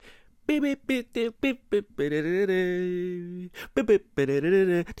It's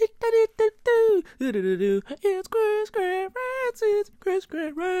Chris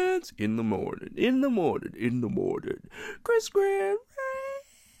Grant Rants in the morning. Chris Grant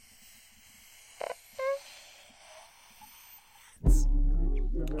Rants.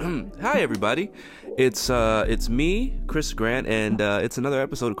 Hi everybody, it's me, Chris Grant, and it's another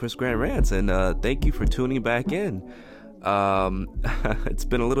episode of Chris Grant Rants, and thank you for tuning back in. It's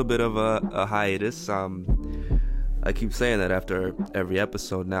been a little bit of a hiatus. I keep saying that after every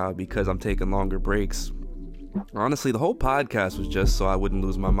episode now because I'm taking longer breaks. Honestly, the whole podcast was just so I wouldn't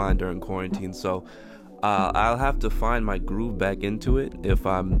lose my mind during quarantine, so I'll have to find my groove back into it if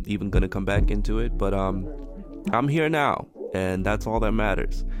I'm even gonna come back into it, but I'm here now, and that's all that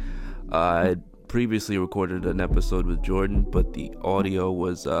matters. I previously recorded an episode with Jordan, but the audio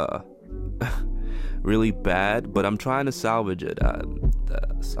was really bad, but I'm trying to salvage it. I'm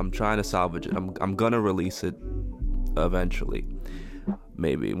gonna release it eventually,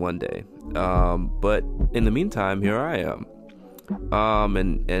 maybe one day. But in the meantime, here I am.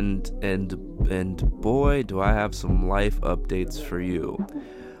 And boy, do I have some life updates for you.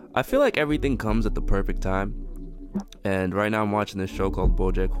 I feel like everything comes at the perfect time. And right now I'm watching this show called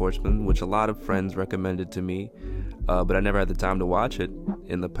BoJack Horseman, which a lot of friends recommended to me, but I never had the time to watch it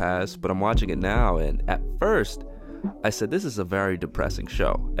in the past. But I'm watching it now, and at first I said, this is a very depressing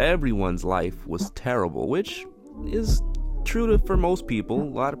show. Everyone's life was terrible, which is true for most people. A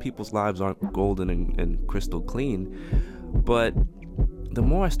lot of people's lives aren't golden and crystal clean. But the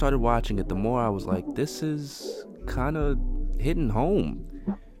more I started watching it, the more I was like, this is kind of hitting home,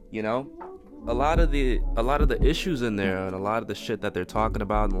 you know? A lot of the issues in there, and a lot of the shit that they're talking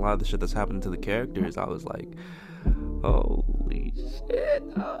about, and a lot of the shit that's happening to the characters, I was like, holy shit,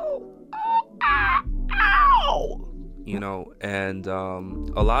 ow, you know. And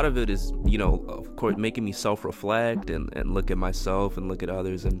a lot of it is, you know, of course, making me self-reflect and look at myself and look at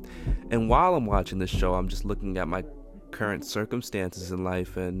others, and while I'm watching this show, I'm just looking at my current circumstances in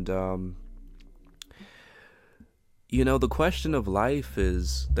life, and you know, the question of life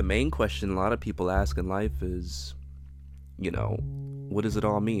is, the main question a lot of people ask in life is, you know, what does it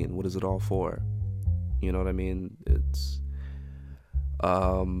all mean? What is it all for? You know what I mean? It's,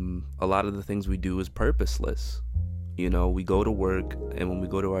 a lot of the things we do is purposeless. You know, we go to work, and when we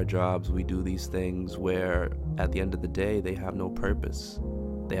go to our jobs, we do these things where at the end of the day, they have no purpose.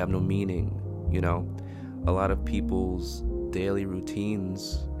 They have no meaning, you know? A lot of people's daily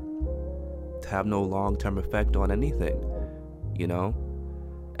routines have no long-term effect on anything, you know?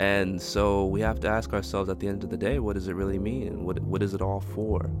 And so we have to ask ourselves at the end of the day, what does it really mean? What is it all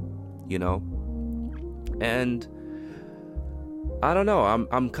for, you know? And I don't know,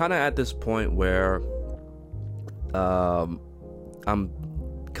 I'm kind of at this point where I'm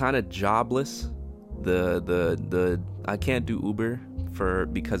kind of jobless. I can't do Uber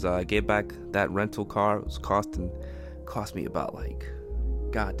because I gave back that rental car. It was cost me about like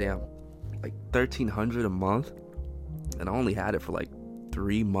 $1,300 a month, and I only had it for like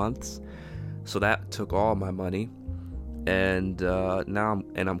 3 months, so that took all my money. And now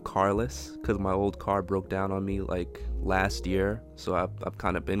I'm carless because my old car broke down on me like last year, so I've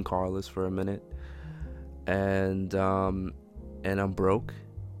kind of been carless for a minute, and I'm broke,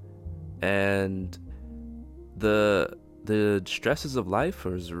 and the stresses of life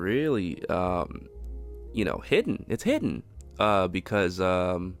is really you know, hidden. It's hidden because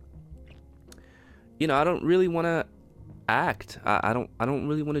you know, I don't really want to act. I don't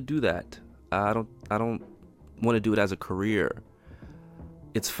really want to do that. I don't want to do it as a career.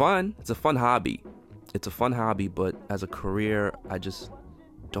 It's fun. It's a fun hobby. But as a career, I just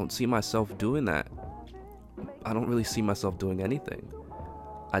don't see myself doing that. I don't really see myself doing anything.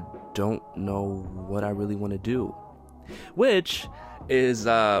 I don't know what I really want to do. Which is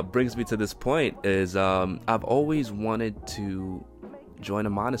brings me to this point is I've always wanted to join a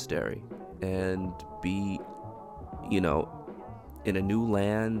monastery and be, you know, in a new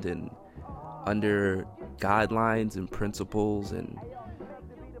land and under guidelines and principles, and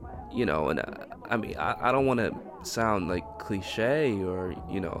you know, and I mean, I don't want to sound like cliche, or,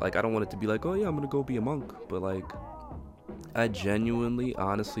 you know, like, I don't want it to be like, oh yeah, I'm gonna go be a monk, but like, I genuinely,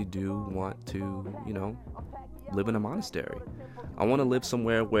 honestly do want to, you know, live in a monastery. I want to live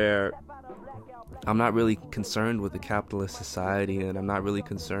somewhere where I'm not really concerned with the capitalist society, and I'm not really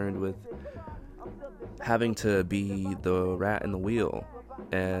concerned with having to be the rat in the wheel.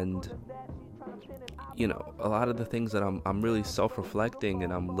 And, you know, a lot of the things that I'm really self-reflecting,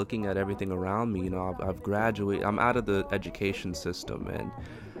 and I'm looking at everything around me. You know, I've graduated, I'm out of the education system, and,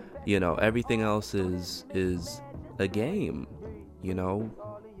 you know, everything else is a game. You know,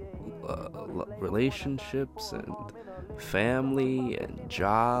 relationships and family and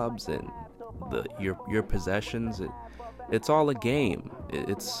jobs and your possessions. It's all a game.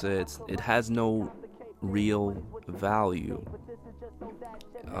 It has no real value.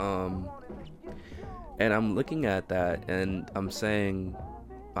 And I'm looking at that and I'm saying,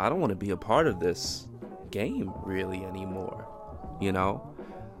 I don't want to be a part of this game really anymore. You know,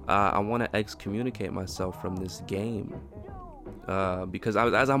 I want to excommunicate myself from this game. Because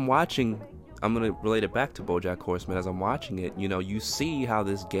as I'm watching, I'm going to relate it back to BoJack Horseman. As I'm watching it, you know, you see how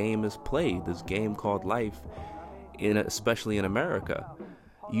this game is played, this game called life, especially in America.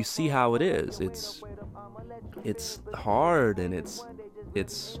 You see how it is. It's hard, and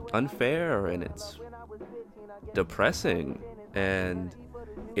it's unfair, and it's depressing, and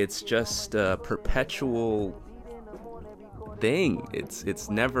it's just a perpetual thing. It's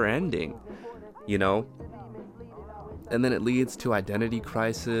never ending, you know. And then it leads to identity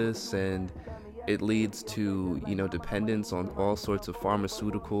crisis, and it leads to, you know, dependence on all sorts of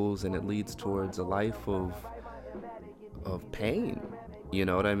pharmaceuticals, and it leads towards a life of pain. You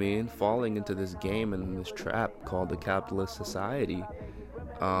know what I mean? Falling into this game and this trap called the capitalist society.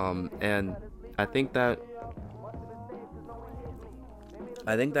 And I think that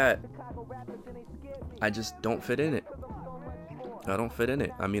I just don't fit in it. I don't fit in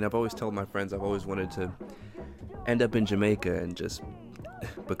it. I mean, I've always told my friends I've always wanted to end up in Jamaica and just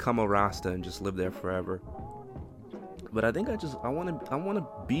become a Rasta and just live there forever. But I think I want to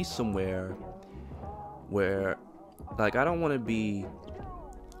be somewhere where, like, I don't want to be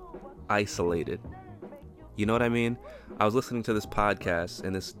isolated. You know what I mean? I was listening to this podcast,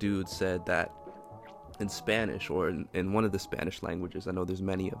 and this dude said that in Spanish, or in one of the Spanish languages, I know there's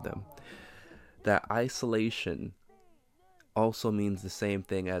many of them, that isolation also means the same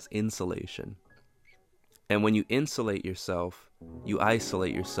thing as insulation. And when you insulate yourself, you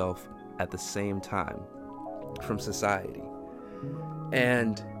isolate yourself at the same time from society.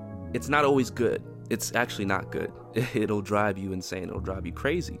 And it's not always good. It's actually not good. It'll drive you insane. It'll drive you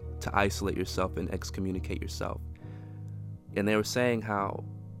crazy to isolate yourself and excommunicate yourself. And they were saying how,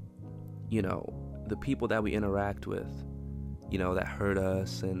 you know, the people that we interact with, you know, that hurt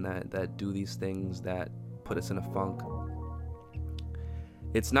us and that do these things that put us in a funk,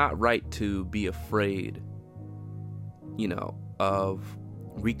 it's not right to be afraid, you know, of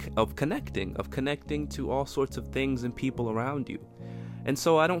connecting to all sorts of things and people around you. And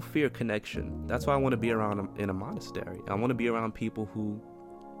so I don't fear connection. That's why I want to be around in a monastery. I want to be around people who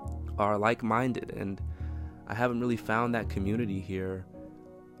are like-minded, and I haven't really found that community here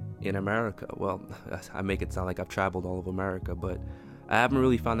in America. Well, I make it sound like I've traveled all of America, but I haven't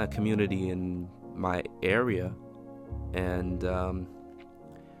really found that community in my area. And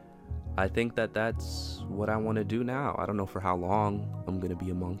I think that that's what I want to do now. I don't know for how long I'm going to be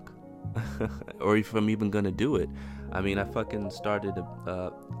a monk or if I'm even going to do it. I mean, I fucking was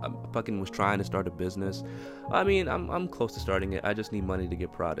trying to start a business. I mean, I'm close to starting it. I just need money to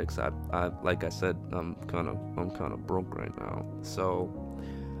get products. I like I said, I'm kind of broke right now. So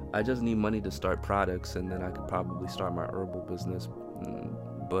I just need money to start products, and then I could probably start my herbal business.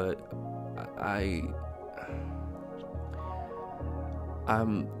 But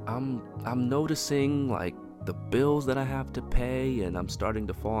I'm noticing, like, the bills that I have to pay, and I'm starting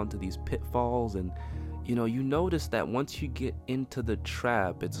to fall into these pitfalls. And you know, you notice that once you get into the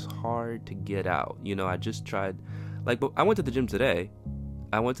trap, it's hard to get out. You know, I just tried, but I went to the gym today.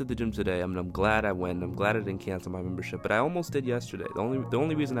 I mean, I'm glad I went. I'm glad I didn't cancel my membership, but I almost did yesterday. The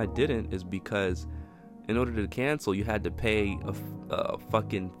only reason I didn't is because in order to cancel, you had to pay a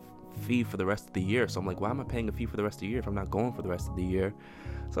fucking fee for the rest of the year. So I'm like, why am I paying a fee for the rest of the year if I'm not going for the rest of the year?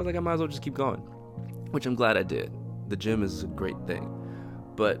 So I was like, I might as well just keep going, which I'm glad I did. The gym is a great thing.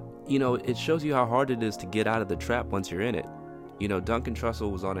 But, you know, it shows you how hard it is to get out of the trap once you're in it. You know, Duncan Trussell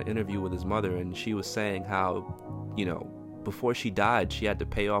was on an interview with his mother, and she was saying how, you know, before she died, she had to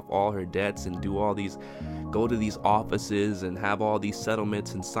pay off all her debts and go to these offices and have all these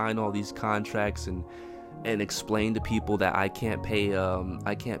settlements and sign all these contracts and explain to people that I can't pay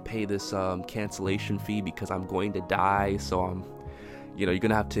this cancellation fee because I'm going to die. So you're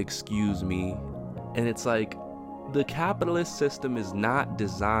gonna have to excuse me. And it's like, the capitalist system is not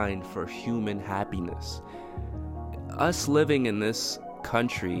designed for human happiness. Us living in this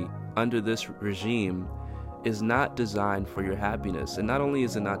country under this regime is not designed for your happiness. And not only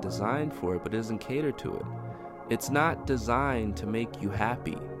is it not designed for it, but it doesn't cater to it. It's not designed to make you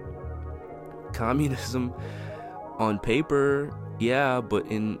happy. Communism on paper, yeah, but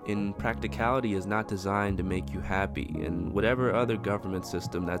in practicality is not designed to make you happy. And whatever other government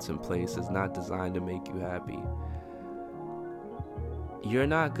system that's in place is not designed to make you happy. you're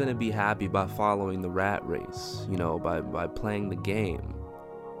not going to be happy by following the rat race, by playing the game.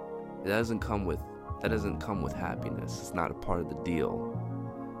 That doesn't come with happiness. It's not a part of the deal.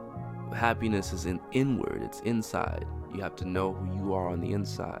 Happiness is inward, it's inside. You have to know who you are on the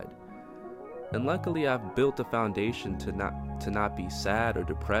inside. And luckily I've built a foundation to not be sad or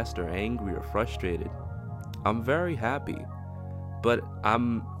depressed or angry or frustrated. I'm very happy. But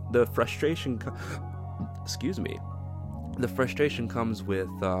the frustration comes with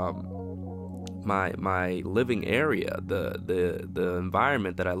my living area, the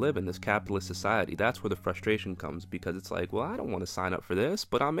environment that I live in, this capitalist society. That's where the frustration comes, because it's like, well, I don't want to sign up for this,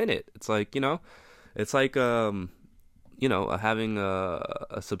 but I'm in it. It's like, it's like having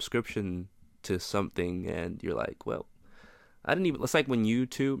a subscription to something, and you're like, well, it's like when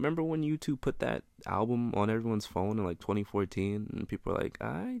remember when U2 put that album on everyone's phone in like 2014, and people were like,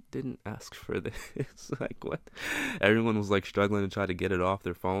 I didn't ask for this. Like, what? Everyone was like struggling to try to get it off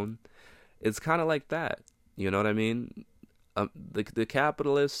their phone. It's kind of like that. You know what I mean? The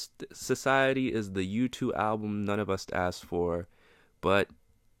capitalist society is the U2 album none of us asked for, but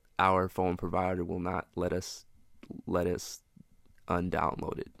our phone provider will not let us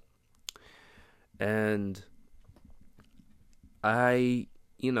undownload it. And I,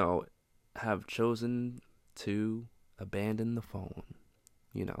 have chosen to abandon the phone.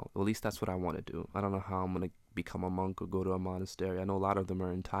 At least that's what I want to do. I don't know how I'm going to become a monk or go to a monastery. I know a lot of them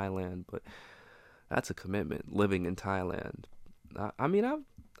are in Thailand, but that's a commitment, living in Thailand. I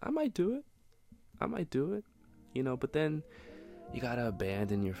might do it. But then you got to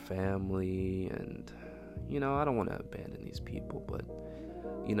abandon your family, and, I don't want to abandon these people, but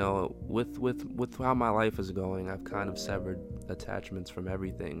with how my life is going, I've kind of severed attachments from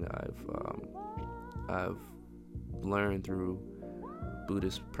everything. I've learned through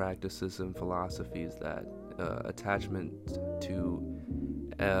Buddhist practices and philosophies that attachment to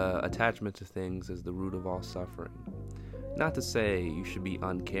things is the root of all suffering. Not to say you should be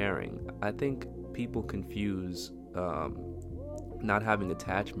uncaring. I think people confuse not having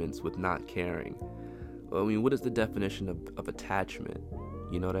attachments with not caring. I mean, what is the definition of attachment?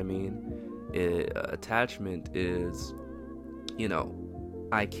 You know what I mean? Attachment is,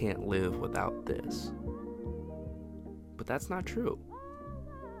 I can't live without this. But that's not true.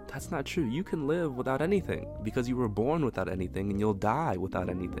 That's not true. You can live without anything because you were born without anything, and you'll die without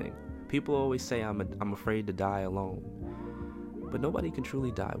anything. People always say I'm afraid to die alone. But nobody can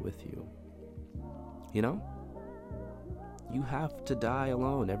truly die with you. You have to die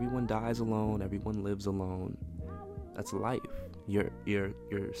alone. Everyone dies alone. Everyone lives alone. That's life. Your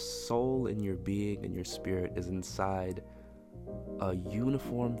soul and your being and your spirit is inside a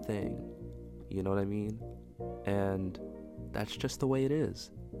uniform thing. You know what I mean? And that's just the way it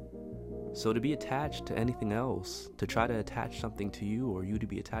is. So to be attached to anything else, to try to attach something to you, or you to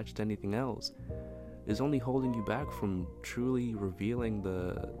be attached to anything else, is only holding you back from truly revealing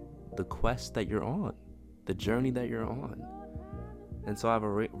the quest that you're on, the journey that you're on. And so I've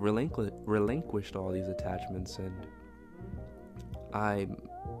relinquished all these attachments, and I'm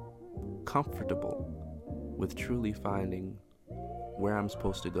comfortable with truly finding where I'm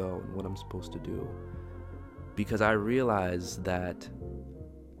supposed to go and what I'm supposed to do. Because I realize that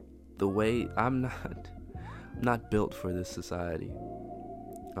the way I'm not built for this society.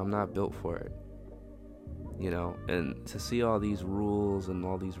 I'm not built for it. And to see all these rules and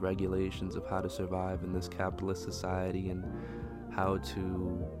all these regulations of how to survive in this capitalist society, and how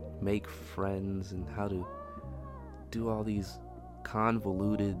to make friends, and how to do all these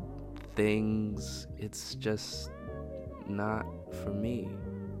convoluted things, it's just not for me.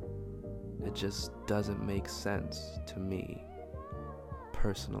 It just doesn't make sense to me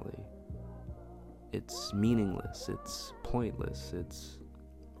personally. It's meaningless, it's pointless, it's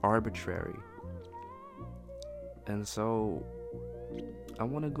arbitrary. And so I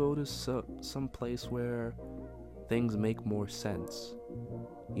want to go to some place where things make more sense,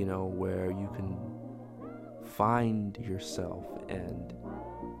 where you can find yourself and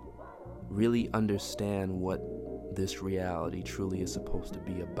really understand what this reality truly is supposed to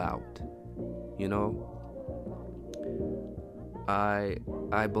be about. I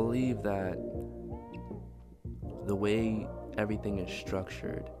believe that the way everything is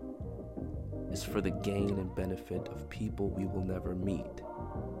structured is for the gain and benefit of people we will never meet.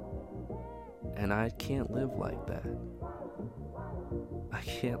 And I can't live like that. I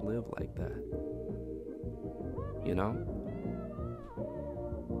can't live like that.